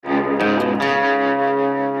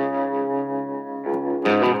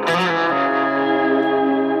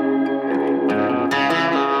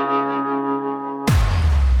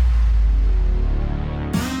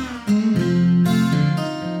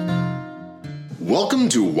Welcome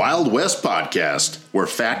to Wild West Podcast, where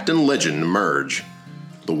fact and legend merge.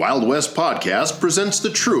 The Wild West Podcast presents the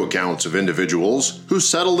true accounts of individuals who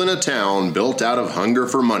settled in a town built out of hunger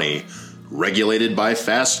for money, regulated by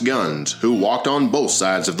fast guns who walked on both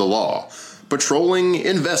sides of the law, patrolling,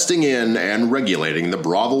 investing in, and regulating the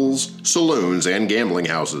brothels, saloons, and gambling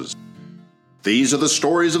houses. These are the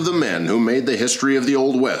stories of the men who made the history of the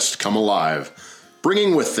Old West come alive,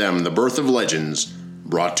 bringing with them the birth of legends,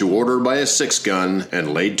 brought to order by a six-gun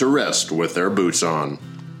and laid to rest with their boots on.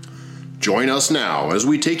 Join us now as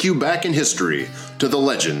we take you back in history to the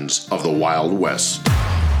legends of the Wild West.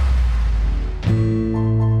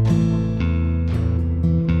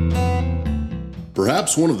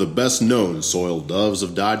 Perhaps one of the best-known soiled doves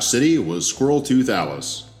of Dodge City was Squirrel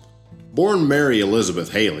Alice. Born Mary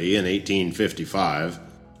Elizabeth Haley in 1855,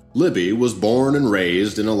 Libby was born and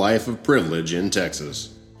raised in a life of privilege in Texas.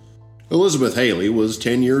 Elizabeth Haley was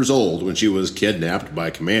 10 years old when she was kidnapped by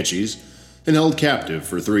Comanches and held captive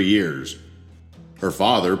for 3 years. Her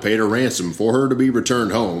father paid a ransom for her to be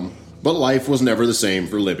returned home, but life was never the same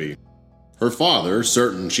for Libby. Her father,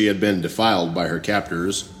 certain she had been defiled by her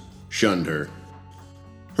captors, shunned her.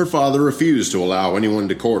 Her father refused to allow anyone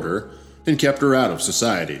to court her and kept her out of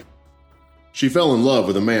society. She fell in love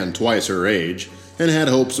with a man twice her age and had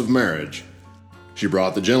hopes of marriage. She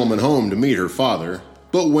brought the gentleman home to meet her father,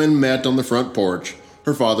 but when met on the front porch,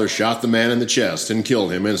 her father shot the man in the chest and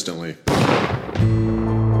killed him instantly.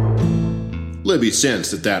 Libby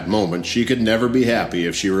sensed at that moment she could never be happy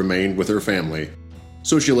if she remained with her family,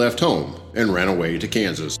 so she left home and ran away to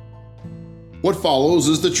Kansas. What follows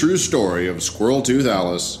is the true story of Squirrel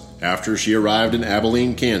Alice after she arrived in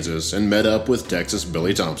Abilene, Kansas and met up with Texas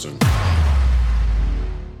Billy Thompson.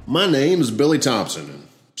 My name is Billy Thompson,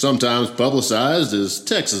 sometimes publicized as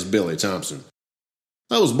Texas Billy Thompson.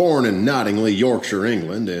 I was born in Nottingley, Yorkshire,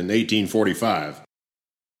 England in 1845.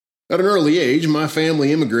 At an early age, my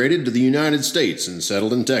family immigrated to the United States and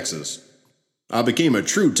settled in Texas. I became a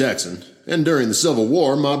true Texan, and during the Civil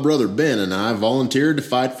War, my brother Ben and I volunteered to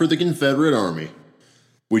fight for the Confederate Army.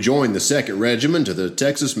 We joined the 2nd Regiment of the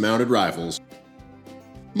Texas Mounted Rifles.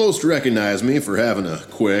 Most recognize me for having a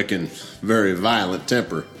quick and very violent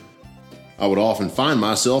temper. I would often find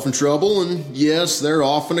myself in trouble, and yes, there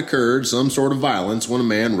often occurred some sort of violence when a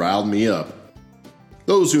man riled me up.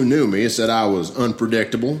 Those who knew me said I was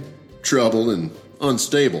unpredictable, troubled, and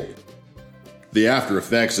unstable. The after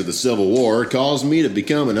effects of the Civil War caused me to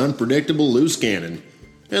become an unpredictable loose cannon,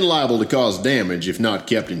 and liable to cause damage if not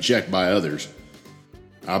kept in check by others.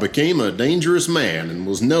 I became a dangerous man and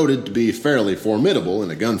was noted to be fairly formidable in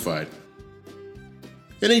a gunfight.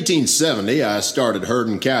 In 1870, I started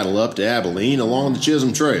herding cattle up to Abilene along the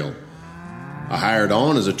Chisholm Trail. I hired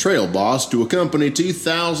on as a trail boss to accompany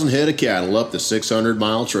 2,000 head of cattle up the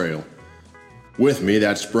 600-mile trail. With me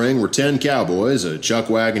that spring were 10 cowboys, a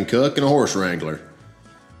chuck wagon cook, and a horse wrangler.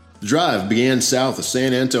 The drive began south of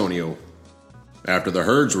San Antonio. After the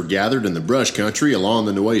herds were gathered in the brush country along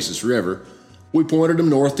the Nueces River, we pointed them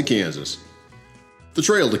north to Kansas. The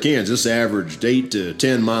trail to Kansas averaged 8 to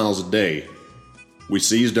 10 miles a day. We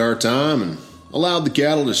seized our time and allowed the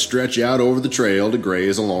cattle to stretch out over the trail to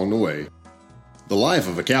graze along the way. The life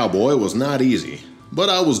of a cowboy was not easy, but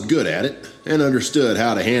I was good at it and understood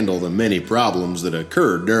how to handle the many problems that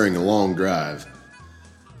occurred during a long drive.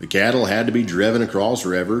 The cattle had to be driven across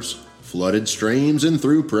rivers, flooded streams, and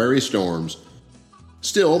through prairie storms.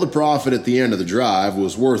 Still, the profit at the end of the drive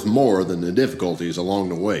was worth more than the difficulties along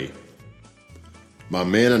the way. My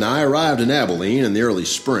men and I arrived in Abilene in the early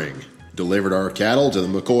spring, delivered our cattle to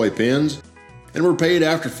the McCoy pens, and were paid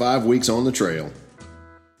after 5 weeks on the trail.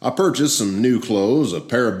 I purchased some new clothes, a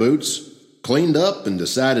pair of boots, cleaned up, and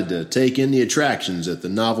decided to take in the attractions at the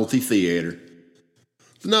Novelty Theater.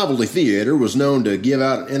 The Novelty Theater was known to give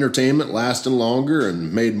out entertainment lasting longer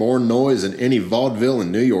and made more noise than any vaudeville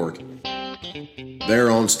in New York.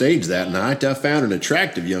 There on stage that night, I found an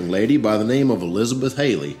attractive young lady by the name of Elizabeth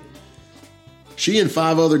Haley. She and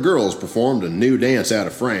 5 other girls performed a new dance out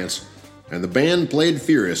of France, and the band played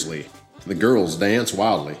furiously. The girls danced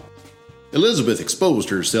wildly. Elizabeth exposed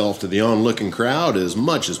herself to the onlooking crowd as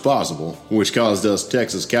much as possible, which caused us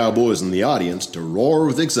Texas cowboys in the audience to roar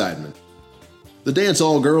with excitement. The dance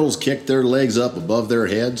hall girls kicked their legs up above their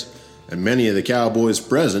heads, and many of the cowboys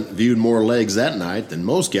present viewed more legs that night than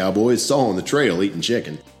most cowboys saw on the trail eating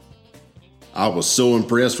chicken. I was so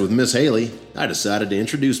impressed with Miss Haley, I decided to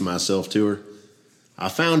introduce myself to her. I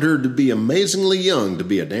found her to be amazingly young to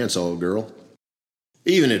be a dance hall girl.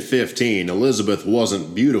 Even at 15, Elizabeth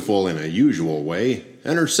wasn't beautiful in a usual way,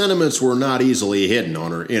 and her sentiments were not easily hidden on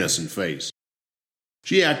her innocent face.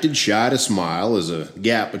 She acted shy to smile as a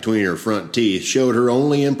gap between her front teeth showed her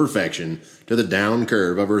only imperfection to the down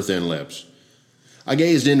curve of her thin lips. I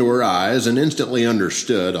gazed into her eyes and instantly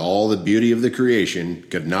understood all the beauty of the creation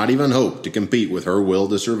could not even hope to compete with her will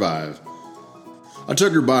to survive. I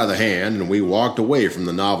took her by the hand and we walked away from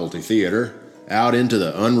the novelty theater, out into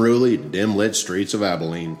the unruly, dim-lit streets of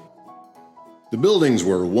Abilene. The buildings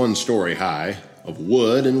were 1 story high, of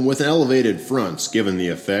wood and with elevated fronts giving the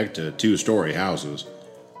effect to 2-story houses.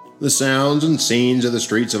 The sounds and scenes of the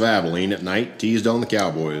streets of Abilene at night teased on the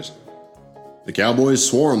cowboys. The cowboys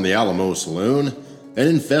swarmed the Alamo Saloon, and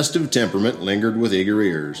in festive temperament lingered with eager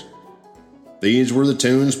ears. These were the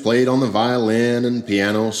tunes played on the violin and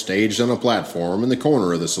piano staged on a platform in the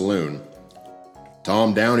corner of the saloon.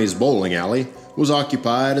 Tom Downey's bowling alley was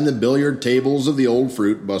occupied and the billiard tables of the Old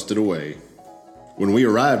Fruit busted away. When we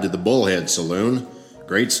arrived at the Bullhead Saloon,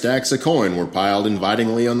 great stacks of coin were piled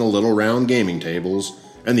invitingly on the little round gaming tables,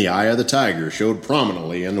 and the Eye of the Tiger showed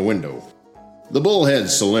prominently in the window. The Bullhead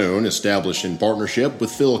Saloon, established in partnership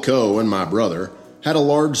with Phil Coe and my brother, had a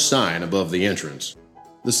large sign above the entrance.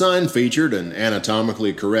 The sign featured an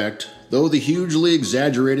anatomically correct, though the hugely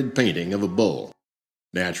exaggerated painting of a bull.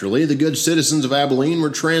 Naturally, the good citizens of Abilene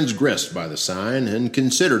were transgressed by the sign and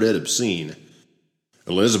considered it obscene.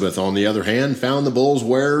 Elizabeth, on the other hand, found the bull's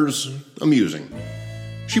wares amusing.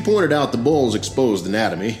 She pointed out the bull's exposed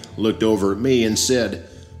anatomy, looked over at me, and said,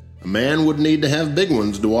 "A man would need to have big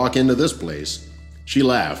ones to walk into this place." She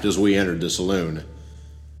laughed as we entered the saloon.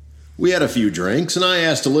 We had a few drinks, and I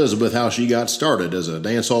asked Elizabeth how she got started as a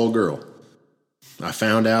dance-hall girl. I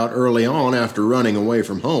found out early on, after running away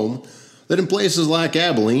from home, that in places like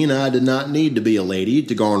Abilene I did not need to be a lady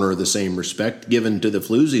to garner the same respect given to the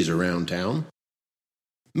floozies around town.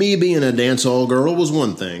 Me being a dance-hall girl was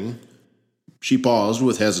one thing. She paused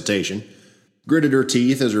with hesitation, gritted her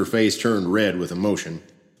teeth as her face turned red with emotion.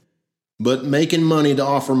 But making money to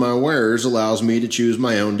offer my wares allows me to choose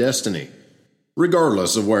my own destiny,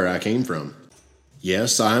 regardless of where I came from.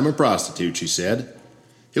 Yes, I am a prostitute, she said.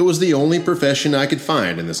 It was the only profession I could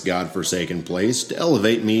find in this godforsaken place to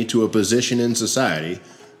elevate me to a position in society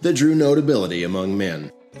that drew notability among men.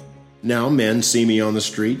 Now men see me on the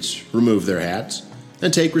streets, remove their hats,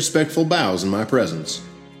 and take respectful bows in my presence.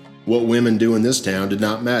 What women do in this town did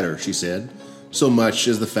not matter, she said, so much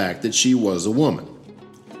as the fact that she was a woman.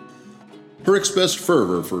 Her expressed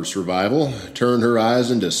fervor for survival turned her eyes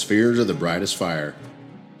into spheres of the brightest fire,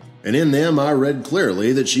 and in them I read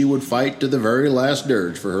clearly that she would fight to the very last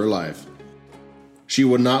dirge for her life. She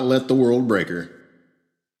would not let the world break her.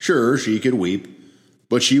 Sure, she could weep,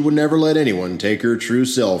 but she would never let anyone take her true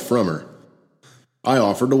self from her. I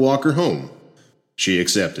offered to walk her home. She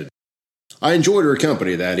accepted. I enjoyed her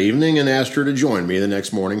company that evening and asked her to join me the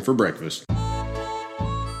next morning for breakfast.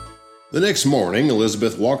 The next morning,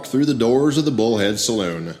 Elizabeth walked through the doors of the Bullhead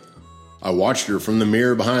Saloon. I watched her from the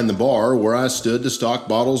mirror behind the bar where I stood to stock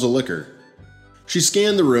bottles of liquor. She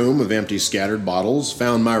scanned the room of empty scattered bottles,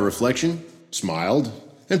 found my reflection, smiled,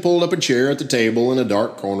 and pulled up a chair at the table in a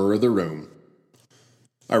dark corner of the room.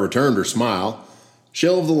 I returned her smile,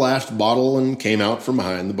 shelved the last bottle, and came out from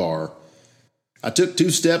behind the bar. I took 2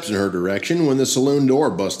 steps in her direction when the saloon door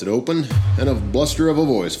busted open and a bluster of a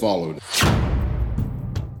voice followed.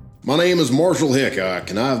 "My name is Marshall Hickok,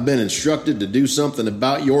 and I've been instructed to do something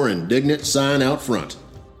about your indignant sign out front.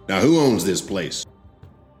 Now, who owns this place?"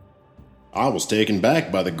 I was taken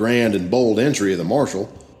back by the grand and bold entry of the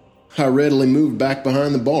marshal. I readily moved back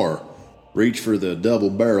behind the bar, reached for the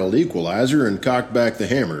double-barreled equalizer, and cocked back the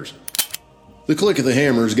hammers. The click of the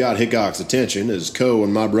hammers got Hickok's attention as Coe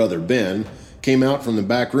and my brother Ben came out from the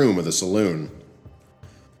back room of the saloon.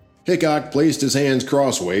 Hickok placed his hands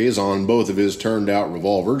crossways on both of his turned-out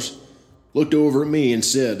revolvers, looked over at me and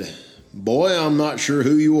said, "Boy, I'm not sure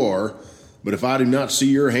who you are, but if I do not see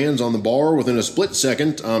your hands on the bar within a split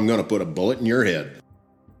second, I'm going to put a bullet in your head."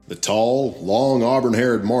 The tall, long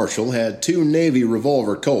auburn-haired marshal had 2 Navy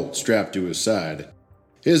revolver Colts strapped to his side.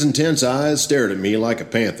 His intense eyes stared at me like a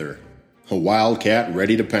panther, a wildcat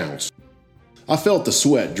ready to pounce. I felt the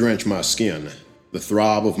sweat drench my skin, the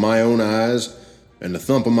throb of my own eyes, and the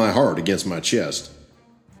thump of my heart against my chest.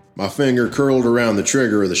 My finger curled around the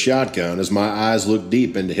trigger of the shotgun as my eyes looked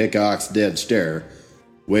deep into Hickok's dead stare,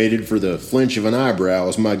 waited for the flinch of an eyebrow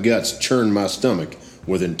as my guts churned my stomach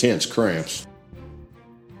with intense cramps.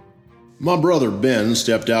 My brother Ben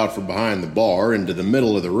stepped out from behind the bar into the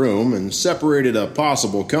middle of the room and separated a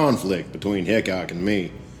possible conflict between Hickok and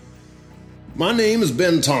me. "My name is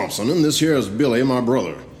Ben Thompson, and this here is Billy, my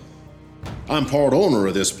brother. I'm part owner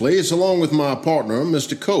of this place, along with my partner,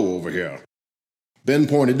 Mr. Coe, over here." Ben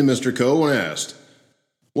pointed to Mr. Coe and asked,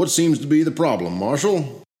 What seems to be the problem,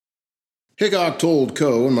 Marshal? Hickok told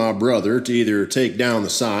Coe and my brother to either take down the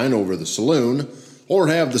sign over the saloon or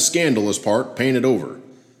have the scandalous part painted over.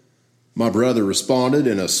 My brother responded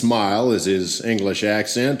in a smile as his English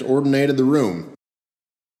accent ordinated the room.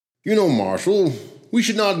 You know, Marshal, we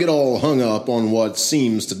should not get all hung up on what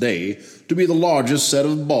seems today to be the largest set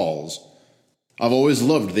of balls. I've always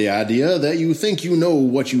loved the idea that you think you know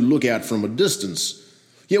what you look at from a distance,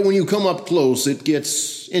 yet when you come up close it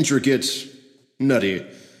gets intricate, nutty,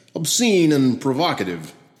 obscene, and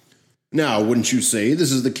provocative. Now, wouldn't you say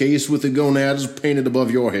this is the case with the gonads painted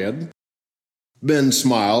above your head? Ben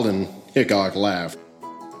smiled and Hickok laughed.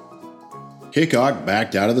 Hickok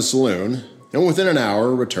backed out of the saloon, and within an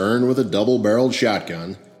hour returned with a double-barreled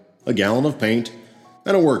shotgun, a gallon of paint,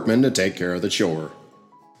 and a workman to take care of the chore.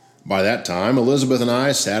 By that time, Elizabeth and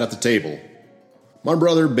I sat at the table. My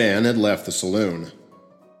brother Ben had left the saloon.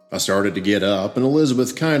 I started to get up, and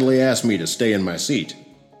Elizabeth kindly asked me to stay in my seat.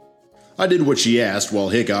 I did what she asked while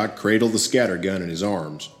Hickok cradled the scattergun in his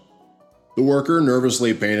arms. The worker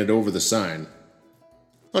nervously painted over the sign.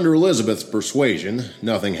 Under Elizabeth's persuasion,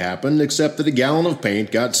 nothing happened except that a gallon of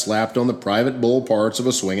paint got slapped on the private bull parts of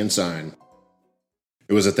a swinging sign.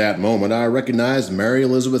 It was at that moment I recognized Mary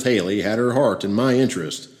Elizabeth Haley had her heart in my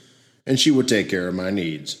interest, and she would take care of my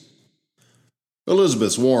needs.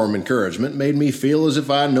 Elizabeth's warm encouragement made me feel as if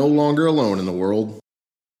I was no longer alone in the world.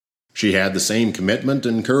 She had the same commitment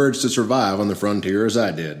and courage to survive on the frontier as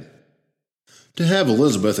I did. To have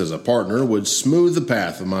Elizabeth as a partner would smooth the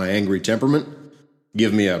path of my angry temperament,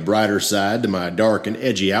 give me a brighter side to my dark and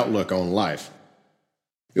edgy outlook on life.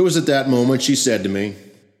 It was at that moment she said to me,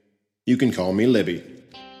 "You can call me Libby."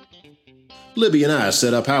 Libby and I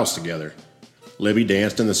set up house together. Libby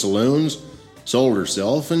danced in the saloons, sold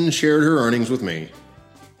herself, and shared her earnings with me.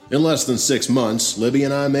 In less than 6 months, Libby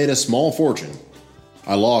and I made a small fortune.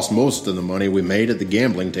 I lost most of the money we made at the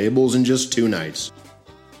gambling tables in just 2 nights.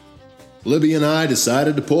 Libby and I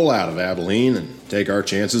decided to pull out of Abilene and take our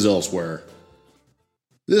chances elsewhere.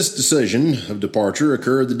 This decision of departure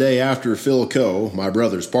occurred the day after Phil Coe, my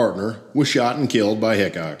brother's partner, was shot and killed by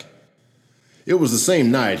Hickok. It was the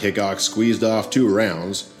same night Hickok squeezed off 2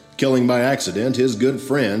 rounds, killing by accident his good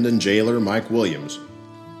friend and jailer Mike Williams.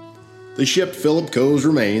 They shipped Philip Coe's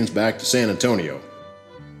remains back to San Antonio.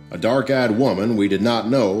 A dark-eyed woman we did not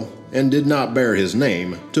know and did not bear his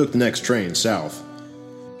name took the next train south.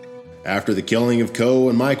 After the killing of Coe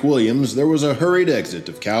and Mike Williams, there was a hurried exit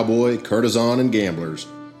of cowboy, courtesan, and gamblers.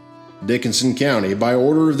 Dickinson County, by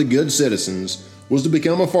order of the good citizens, was to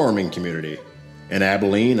become a farming community, and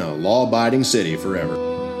Abilene a law-abiding city forever.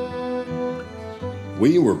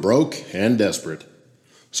 We were broke and desperate,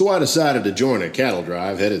 so I decided to join a cattle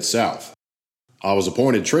drive headed south. I was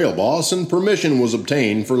appointed trail boss, and permission was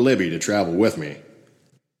obtained for Libby to travel with me.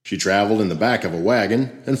 She traveled in the back of a wagon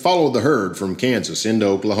and followed the herd from Kansas into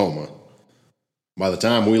Oklahoma. By the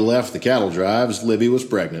time we left the cattle drives, Libby was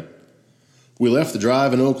pregnant. We left the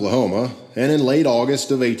drive in Oklahoma, and in late August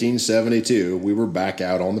of 1872, we were back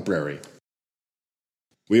out on the prairie.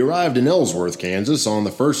 We arrived in Ellsworth, Kansas on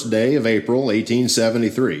the first day of April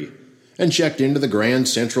 1873 and checked into the Grand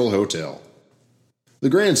Central Hotel. The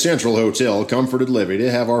Grand Central Hotel comforted Libby to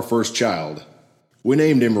have our first child. We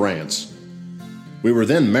named him Rance. We were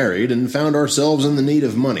then married and found ourselves in the need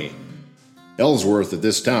of money. Ellsworth at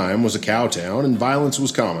this time was a cow town and violence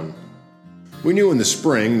was common. We knew in the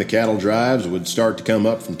spring the cattle drives would start to come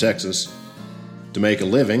up from Texas. To make a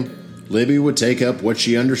living, Libby would take up what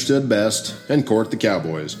she understood best and court the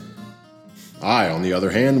cowboys. I, on the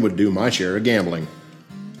other hand, would do my share of gambling.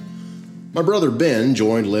 My brother Ben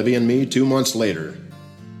joined Libby and me 2 months later.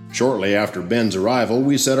 Shortly after Ben's arrival,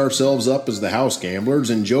 we set ourselves up as the house gamblers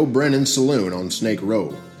in Joe Brennan's saloon on Snake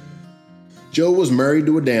Row. Joe was married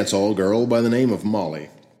to a dance hall girl by the name of Molly.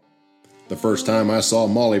 The first time I saw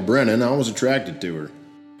Molly Brennan, I was attracted to her.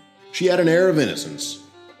 She had an air of innocence.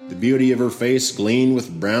 The beauty of her face gleamed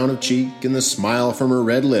with brown of cheek, and the smile from her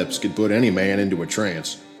red lips could put any man into a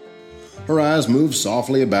trance. Her eyes moved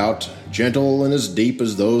softly about, gentle and as deep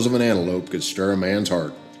as those of an antelope could stir a man's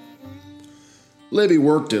heart. Libby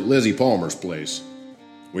worked at Lizzie Palmer's place.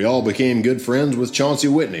 We all became good friends with Chauncey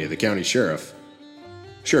Whitney, the county sheriff.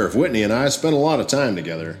 Sheriff Whitney and I spent a lot of time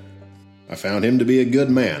together. I found him to be a good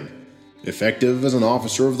man, effective as an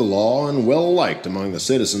officer of the law and well liked among the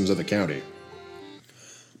citizens of the county.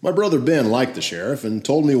 My brother Ben liked the sheriff and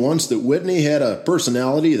told me once that Whitney had a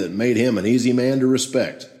personality that made him an easy man to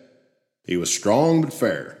respect. He was strong but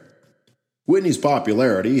fair. Whitney's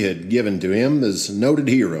popularity had given to him as a noted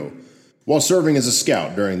hero, while serving as a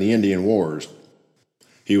scout during the Indian Wars.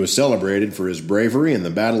 He was celebrated for his bravery in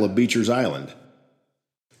the Battle of Beecher's Island.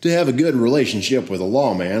 To have a good relationship with a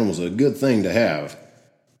lawman was a good thing to have,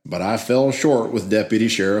 but I fell short with Deputy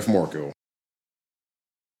Sheriff Morco.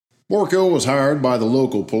 Morco was hired by the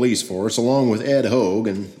local police force along with Ed Hogue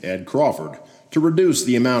and Ed Crawford to reduce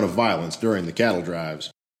the amount of violence during the cattle drives.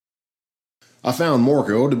 I found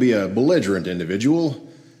Morco to be a belligerent individual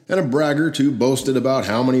and a braggart who boasted about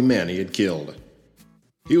how many men he had killed.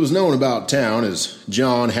 He was known about town as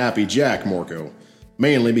John Happy Jack Morco,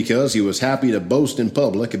 mainly because he was happy to boast in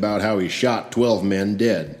public about how he shot 12 men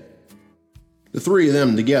dead. The three of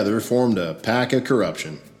them together formed a pack of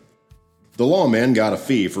corruption. The lawmen got a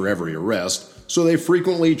fee for every arrest, so they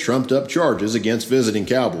frequently trumped up charges against visiting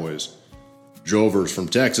cowboys. Drovers from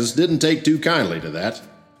Texas didn't take too kindly to that.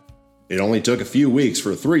 It only took a few weeks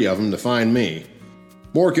for three of them to find me.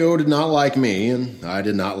 Morco did not like me, and I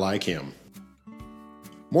did not like him.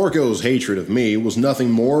 Morco's hatred of me was nothing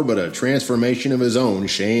more but a transformation of his own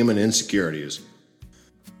shame and insecurities.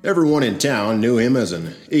 Everyone in town knew him as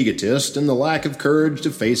an egotist and the lack of courage to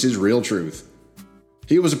face his real truth.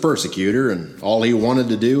 He was a persecutor, and all he wanted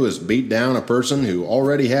to do was beat down a person who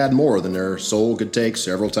already had more than their soul could take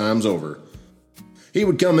several times over. He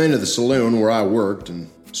would come into the saloon where I worked and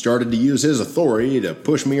started to use his authority to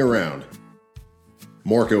push me around.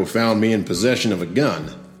 Morco found me in possession of a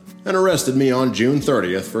gun and arrested me on June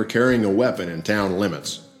 30th for carrying a weapon in town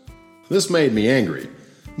limits. This made me angry,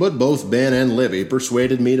 but both Ben and Libby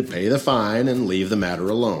persuaded me to pay the fine and leave the matter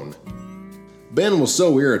alone. Ben was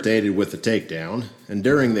so irritated with the takedown, and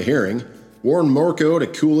during the hearing, warned Morco to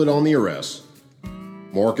cool it on the arrest.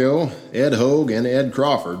 Morco, Ed Hogue, and Ed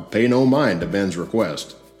Crawford paid no mind to Ben's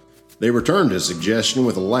request. They returned his suggestion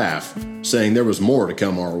with a laugh, saying there was more to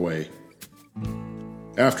come our way.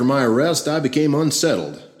 After my arrest, I became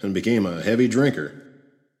unsettled and became a heavy drinker.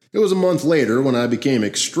 It was a month later when I became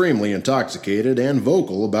extremely intoxicated and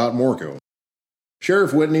vocal about Morco.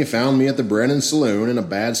 Sheriff Whitney found me at the Brennan Saloon in a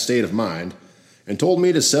bad state of mind and told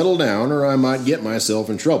me to settle down or I might get myself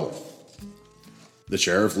in trouble. The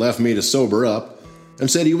sheriff left me to sober up and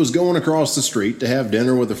said he was going across the street to have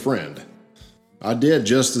dinner with a friend. I did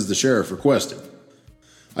just as the sheriff requested.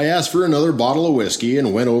 I asked for another bottle of whiskey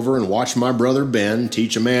and went over and watched my brother Ben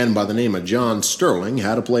teach a man by the name of John Sterling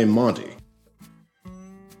how to play Monte.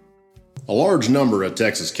 A large number of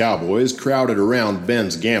Texas cowboys crowded around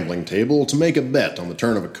Ben's gambling table to make a bet on the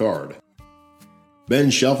turn of a card. Ben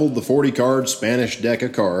shuffled the 40-card Spanish deck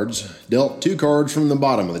of cards, dealt 2 cards from the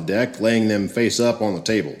bottom of the deck, laying them face up on the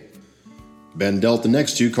table. Ben dealt the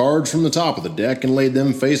next 2 cards from the top of the deck and laid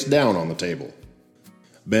them face down on the table.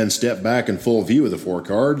 Ben stepped back in full view of the 4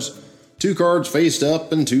 cards, 2 cards faced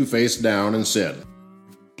up and 2 face down, and said,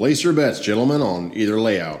 "Place your bets, gentlemen, on either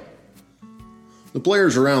layout." The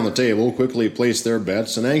players around the table quickly placed their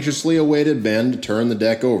bets and anxiously awaited Ben to turn the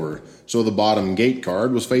deck over, so the bottom gate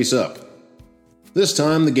card was face up. This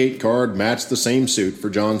time the gate card matched the same suit for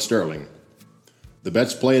John Sterling. The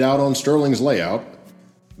bets played out on Sterling's layout.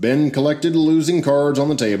 Ben collected losing cards on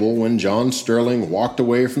the table when John Sterling walked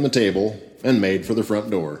away from the table and made for the front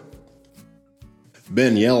door.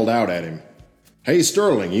 Ben yelled out at him, "Hey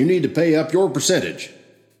Sterling, you need to pay up your percentage."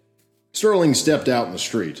 Sterling stepped out in the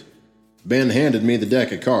street. Ben handed me the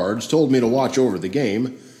deck of cards, told me to watch over the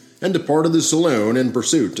game, and departed the saloon in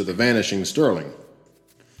pursuit of the vanishing Sterling.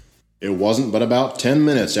 It wasn't but about 10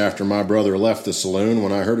 minutes after my brother left the saloon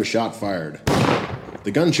when I heard a shot fired. The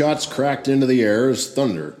gunshots cracked into the air as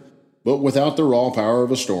thunder, but without the raw power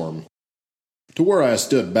of a storm. To where I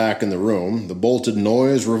stood back in the room, the bolted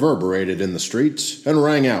noise reverberated in the streets and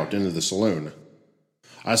rang out into the saloon.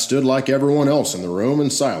 I stood like everyone else in the room in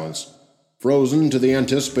silence, frozen to the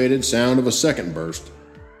anticipated sound of a second burst,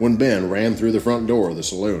 when Ben ran through the front door of the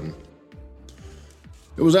saloon.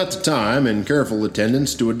 It was at the time in careful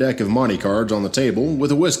attendance to a deck of Monte cards on the table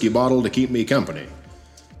with a whiskey bottle to keep me company,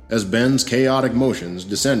 as Ben's chaotic motions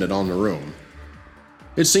descended on the room.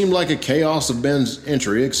 It seemed like a chaos of Ben's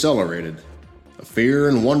entry accelerated, a fear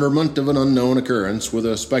and wonderment of an unknown occurrence with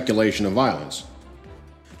a speculation of violence.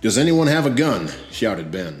 "Does anyone have a gun?"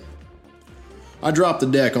 shouted Ben. I dropped the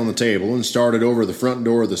deck on the table and started over the front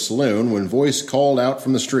door of the saloon when a voice called out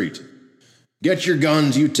from the street, "Get your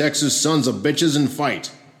guns, you Texas sons of bitches, and fight!"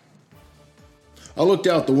 I looked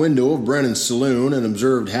out the window of Brennan's saloon and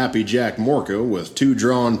observed Happy Jack Morco with 2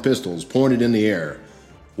 drawn pistols pointed in the air,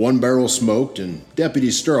 1 barrel smoked, and Deputy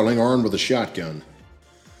Sterling armed with a shotgun.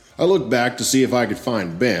 I looked back to see if I could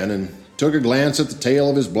find Ben and took a glance at the tail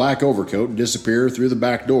of his black overcoat disappear through the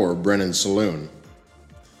back door of Brennan's saloon.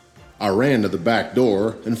 I ran to the back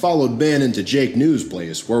door and followed Ben into Jake New's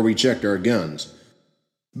place where we checked our guns.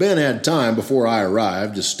 Ben had time before I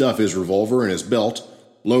arrived to stuff his revolver in his belt,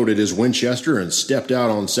 loaded his Winchester, and stepped out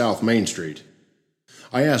on South Main Street.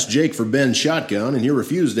 I asked Jake for Ben's shotgun, and he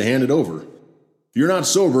refused to hand it over. "You're not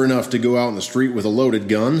sober enough to go out in the street with a loaded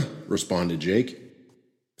gun," responded Jake.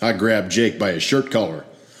 I grabbed Jake by his shirt collar.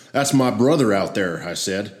 "That's my brother out there," I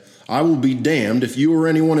said. "I will be damned if you or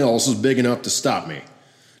anyone else is big enough to stop me.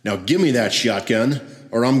 Now give me that shotgun,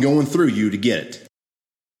 or I'm going through you to get it."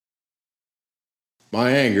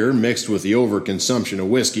 My anger, mixed with the overconsumption of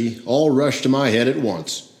whiskey, all rushed to my head at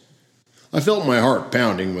once. I felt my heart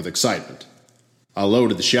pounding with excitement. I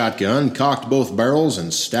loaded the shotgun, cocked both barrels,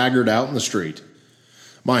 and staggered out in the street.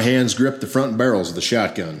 My hands gripped the front barrels of the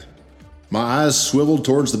shotgun. My eyes swiveled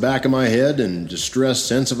towards the back of my head in distressed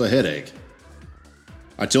sense of a headache.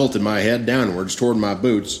 I tilted my head downwards toward my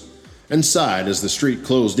boots and sighed as the street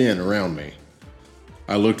closed in around me.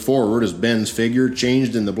 I looked forward as Ben's figure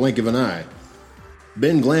changed in the blink of an eye.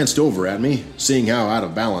 Ben glanced over at me, seeing how out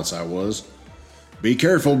of balance I was. "Be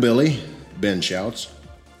careful, Billy," Ben shouts.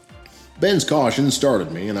 Ben's caution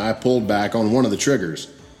started me, and I pulled back on one of the triggers.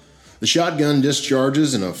 The shotgun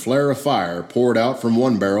discharges and a flare of fire poured out from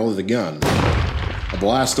one barrel of the gun. A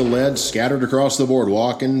blast of lead scattered across the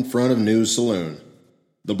boardwalk in front of News Saloon.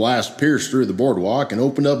 The blast pierced through the boardwalk and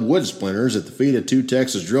opened up wood splinters at the feet of two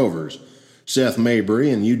Texas drovers, Seth Mabry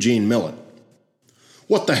and Eugene Millett.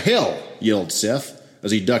 "What the hell?" yelled Seth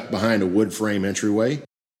as he ducked behind a wood frame entryway.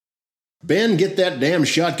 "Ben, get that damn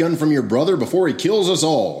shotgun from your brother before he kills us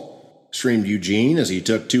all!" screamed Eugene as he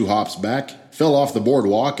took 2 hops back, fell off the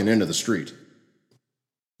boardwalk and into the street.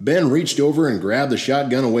 Ben reached over and grabbed the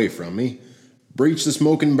shotgun away from me, breached the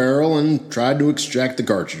smoking barrel, and tried to extract the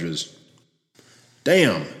cartridges.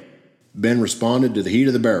 "Damn!" Ben responded to the heat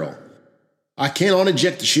of the barrel. "I cannot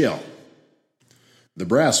eject the shell." The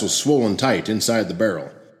brass was swollen tight inside the barrel.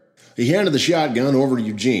 He handed the shotgun over to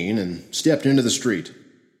Eugene and stepped into the street.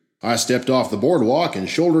 I stepped off the boardwalk and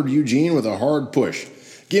shouldered Eugene with a hard push.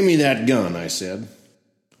 "Give me that gun," I said.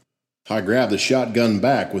 I grabbed the shotgun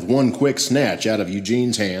back with one quick snatch out of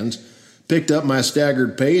Eugene's hands, picked up my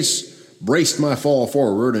staggered pace, braced my fall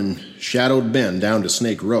forward, and shadowed Ben down to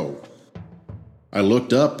Snake Row. I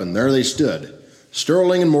looked up, and there they stood.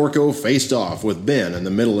 Sterling and Morco faced off with Ben in the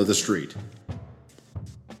middle of the street.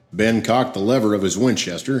 Ben cocked the lever of his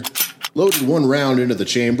Winchester, loaded one round into the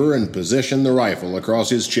chamber, and positioned the rifle across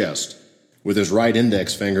his chest, with his right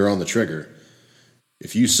index finger on the trigger.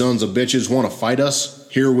 "If you sons of bitches want to fight us,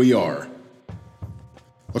 here we are."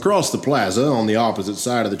 Across the plaza, on the opposite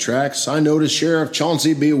side of the tracks, I noticed Sheriff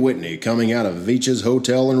Chauncey B. Whitney coming out of Veach's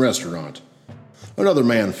Hotel and Restaurant. Another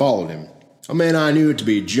man followed him, a man I knew to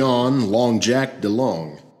be John Long Jack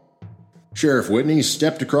DeLong. Sheriff Whitney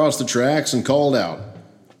stepped across the tracks and called out,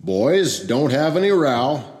 "Boys, don't have any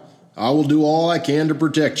row. I will do all I can to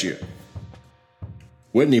protect you."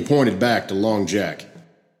 Whitney pointed back to Long Jack.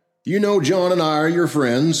 "You know John and I are your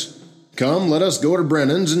friends. Come, let us go to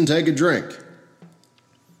Brennan's and take a drink."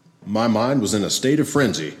 My mind was in a state of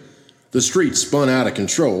frenzy. The street spun out of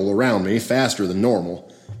control around me faster than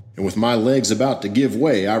normal, and with my legs about to give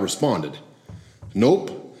way, I responded.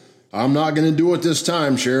 "Nope, I'm not going to do it this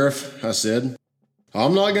time, Sheriff," I said.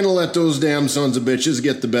 "I'm not going to let those damn sons of bitches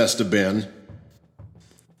get the best of Ben."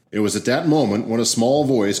 It was at that moment when a small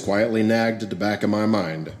voice quietly nagged at the back of my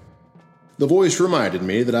mind. The voice reminded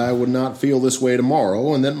me that I would not feel this way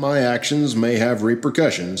tomorrow and that my actions may have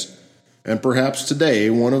repercussions, and perhaps today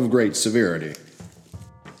one of great severity.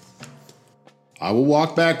 "I will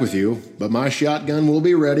walk back with you, but my shotgun will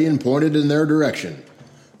be ready and pointed in their direction.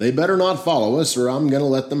 They better not follow us or I'm going to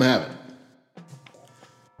let them have it."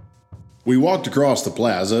 We walked across the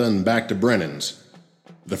plaza and back to Brennan's.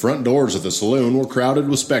 The front doors of the saloon were crowded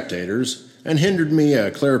with spectators and hindered me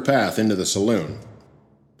a clear path into the saloon.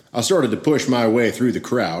 I started to push my way through the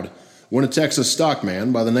crowd when a Texas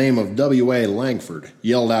stockman by the name of W.A. Langford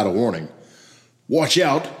yelled out a warning. "Watch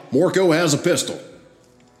out, Morco has a pistol."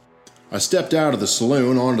 I stepped out of the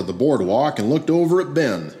saloon onto the boardwalk and looked over at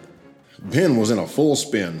Ben. Ben was in a full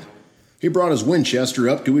spin. He brought his Winchester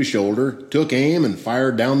up to his shoulder, took aim, and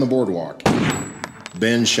fired down the boardwalk.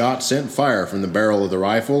 Ben's shot sent fire from the barrel of the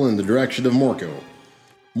rifle in the direction of Morco.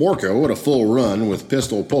 Morco, at a full run with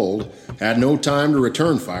pistol pulled, had no time to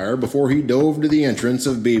return fire before he dove to the entrance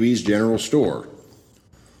of Beebe's General Store.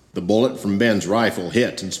 The bullet from Ben's rifle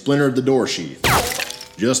hit and splintered the door sheath,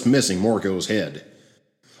 just missing Morco's head.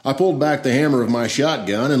 I pulled back the hammer of my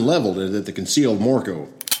shotgun and leveled it at the concealed Morco.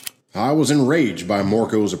 I was enraged by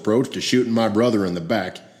Morco's approach to shooting my brother in the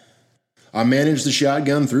back. I managed the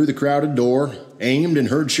shotgun through the crowded door, aimed, and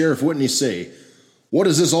heard Sheriff Whitney say, "What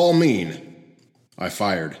does this all mean?" I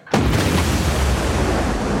fired.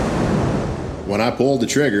 When I pulled the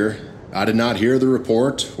trigger, I did not hear the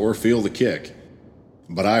report or feel the kick,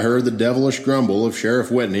 but I heard the devilish grumble of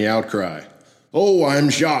Sheriff Whitney outcry, "Oh, I'm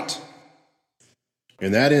shot!"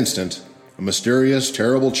 In that instant, a mysterious,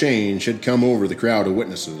 terrible change had come over the crowd of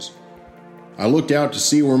witnesses. I looked out to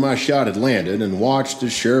see where my shot had landed and watched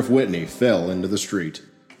as Sheriff Whitney fell into the street.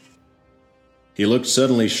 He looked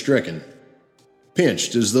suddenly stricken,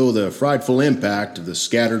 pinched as though the frightful impact of the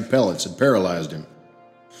scattered pellets had paralyzed him.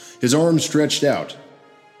 His arms stretched out.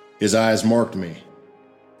 His eyes marked me.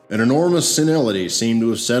 An enormous senility seemed to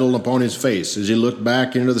have settled upon his face as he looked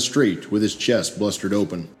back into the street with his chest blistered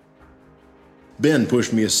open. Ben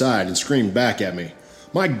pushed me aside and screamed back at me,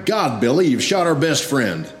 "My God, Billy, you've shot our best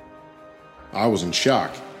friend!" I was in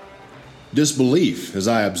shock. Disbelief as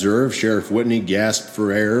I observed Sheriff Whitney gasp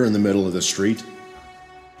for air in the middle of the street.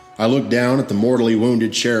 I looked down at the mortally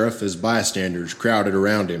wounded sheriff as bystanders crowded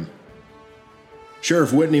around him.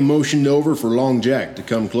 Sheriff Whitney motioned over for Long Jack to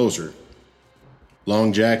come closer.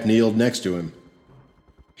 Long Jack kneeled next to him.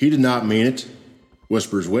 "He did not mean it,"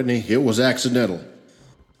 whispers Whitney. "It was accidental.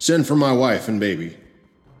 Send for my wife and baby."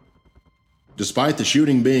 Despite the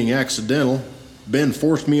shooting being accidental, Ben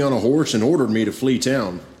forced me on a horse and ordered me to flee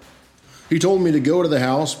town. He told me to go to the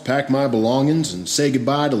house, pack my belongings, and say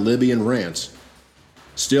goodbye to Libby and Rance.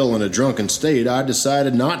 Still in a drunken state, I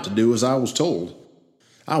decided not to do as I was told.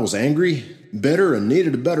 I was angry, bitter, and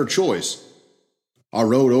needed a better choice. I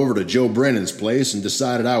rode over to Joe Brennan's place and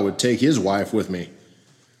decided I would take his wife with me.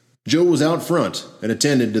 Joe was out front and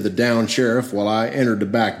attended to the downed sheriff while I entered the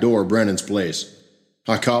back door of Brennan's place.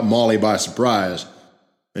 I caught Molly by surprise,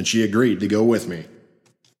 and she agreed to go with me.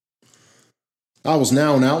 I was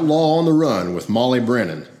now an outlaw on the run with Molly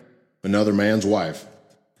Brennan, another man's wife.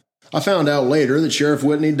 I found out later that Sheriff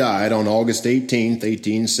Whitney died on August 18,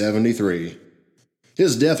 1873.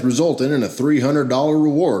 His death resulted in a $300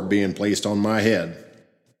 reward being placed on my head.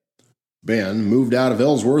 Ben moved out of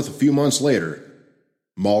Ellsworth a few months later.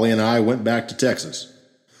 Molly and I went back to Texas.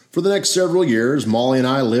 For the next several years, Molly and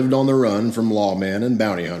I lived on the run from lawmen and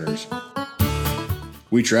bounty hunters.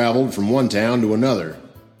 We traveled from one town to another.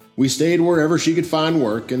 We stayed wherever she could find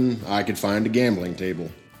work and I could find a gambling table.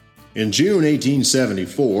 In June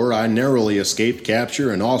 1874, I narrowly escaped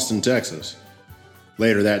capture in Austin, Texas.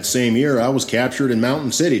 Later that same year, I was captured in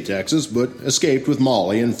Mountain City, Texas, but escaped with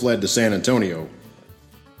Molly and fled to San Antonio.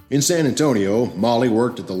 In San Antonio, Molly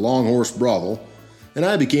worked at the Long Horse Brothel, and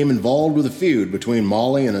I became involved with a feud between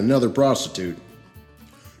Molly and another prostitute.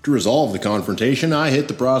 To resolve the confrontation, I hit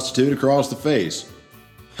the prostitute across the face.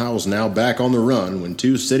 I was now back on the run when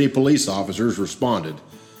 2 city police officers responded,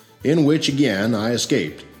 in which again I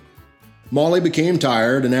escaped. Molly became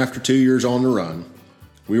tired, and after 2 years on the run,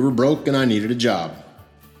 we were broke and I needed a job.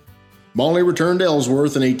 Molly returned to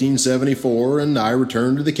Ellsworth in 1874, and I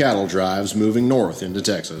returned to the cattle drives moving north into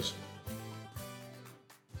Texas.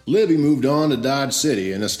 Libby moved on to Dodge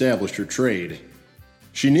City and established her trade.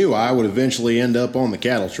 She knew I would eventually end up on the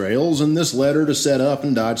cattle trails, and this led her to set up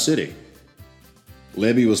in Dodge City.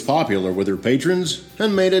 Libby was popular with her patrons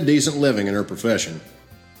and made a decent living in her profession.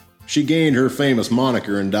 She gained her famous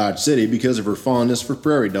moniker in Dodge City because of her fondness for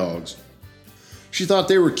prairie dogs. She thought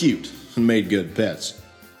they were cute and made good pets.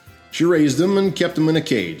 She raised them and kept them in a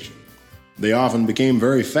cage. They often became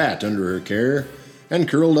very fat under her care and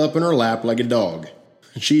curled up in her lap like a dog.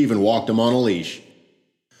 She even walked them on a leash.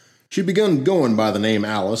 She'd begun going by the name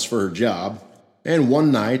Alice for her job, and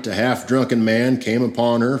one night a half-drunken man came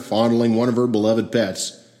upon her fondling one of her beloved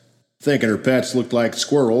pets. Thinking her pets looked like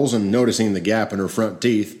squirrels and noticing the gap in her front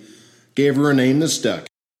teeth, gave her a name that stuck,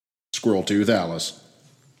 Squirrel-Tooth Alice.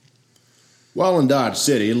 While in Dodge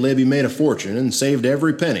City, Libby made a fortune and saved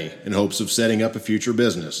every penny in hopes of setting up a future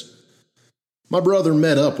business. My brother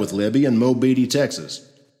met up with Libby in Mobeetie, Texas.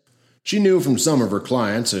 She knew from some of her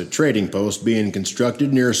clients a trading post being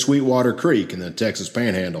constructed near Sweetwater Creek in the Texas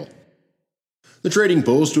Panhandle. The trading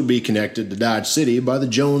post would be connected to Dodge City by the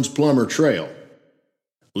Jones-Plummer Trail.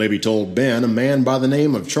 Libby told Ben a man by the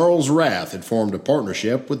name of Charles Rath had formed a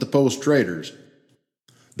partnership with the post traders.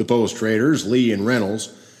 The post traders, Lee and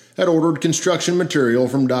Reynolds, had ordered construction material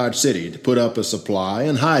from Dodge City to put up a supply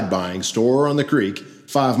and hide-buying store on the creek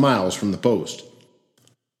 5 miles from the post.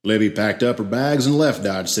 Libby packed up her bags and left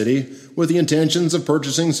Dodge City with the intentions of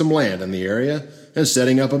purchasing some land in the area and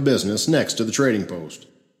setting up a business next to the trading post.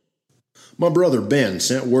 My brother Ben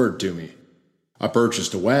sent word to me. I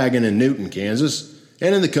purchased a wagon in Newton, Kansas,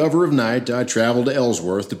 and in the cover of night I traveled to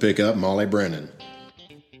Ellsworth to pick up Molly Brennan.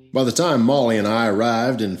 By the time Molly and I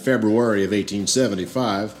arrived in February of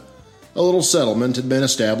 1875, a little settlement had been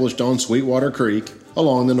established on Sweetwater Creek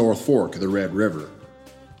along the North Fork of the Red River.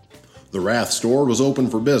 The Rath store was open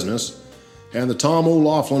for business, and the Tom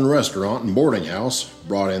O'Laughlin Restaurant and Boarding House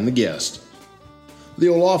brought in the guests. The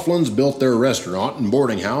O'Laughlins built their restaurant and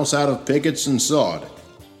boarding house out of pickets and sod.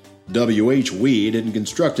 W.H. Weed had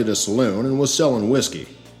constructed a saloon and was selling whiskey.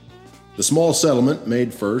 The small settlement,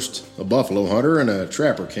 made first a buffalo hunter and a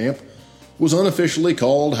trapper camp, was unofficially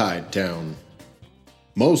called Hidetown.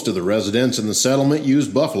 Most of the residents in the settlement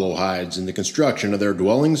used buffalo hides in the construction of their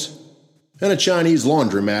dwellings, and a Chinese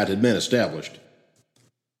laundromat had been established.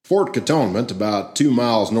 Fort Cantonment, about 2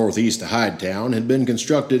 miles northeast of Hidetown, had been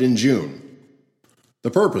constructed in June.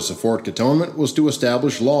 The purpose of Fort Cantonment was to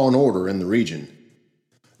establish law and order in the region.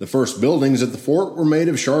 The first buildings at the fort were made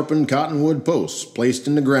of sharpened cottonwood posts placed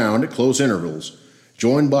in the ground at close intervals,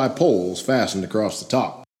 joined by poles fastened across the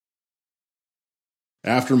top.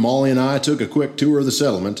 After Molly and I took a quick tour of the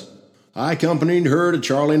settlement, I accompanied her to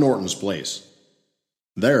Charlie Norton's place.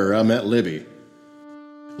 There I met Libby.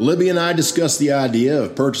 Libby and I discussed the idea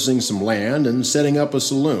of purchasing some land and setting up a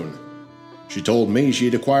saloon. She told me she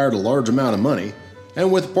had acquired a large amount of money,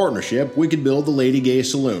 and with a partnership we could build the Lady Gay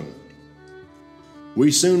Saloon. We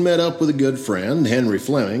soon met up with a good friend, Henry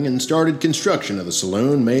Fleming, and started construction of the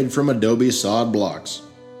saloon made from adobe sod blocks.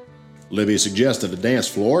 Libby suggested a dance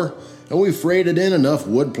floor, and we freighted in enough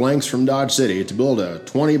wood planks from Dodge City to build a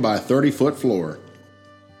 20 by 30 foot floor.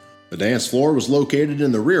 The dance floor was located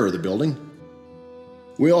in the rear of the building.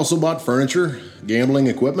 We also bought furniture, gambling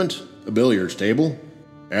equipment, a billiards table,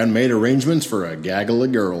 and made arrangements for a gaggle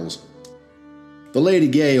of girls. The Lady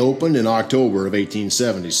Gay opened in October of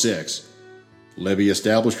 1876. Libby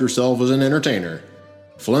established herself as an entertainer.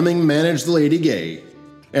 Fleming managed the Lady Gay,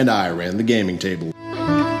 and I ran the gaming tables.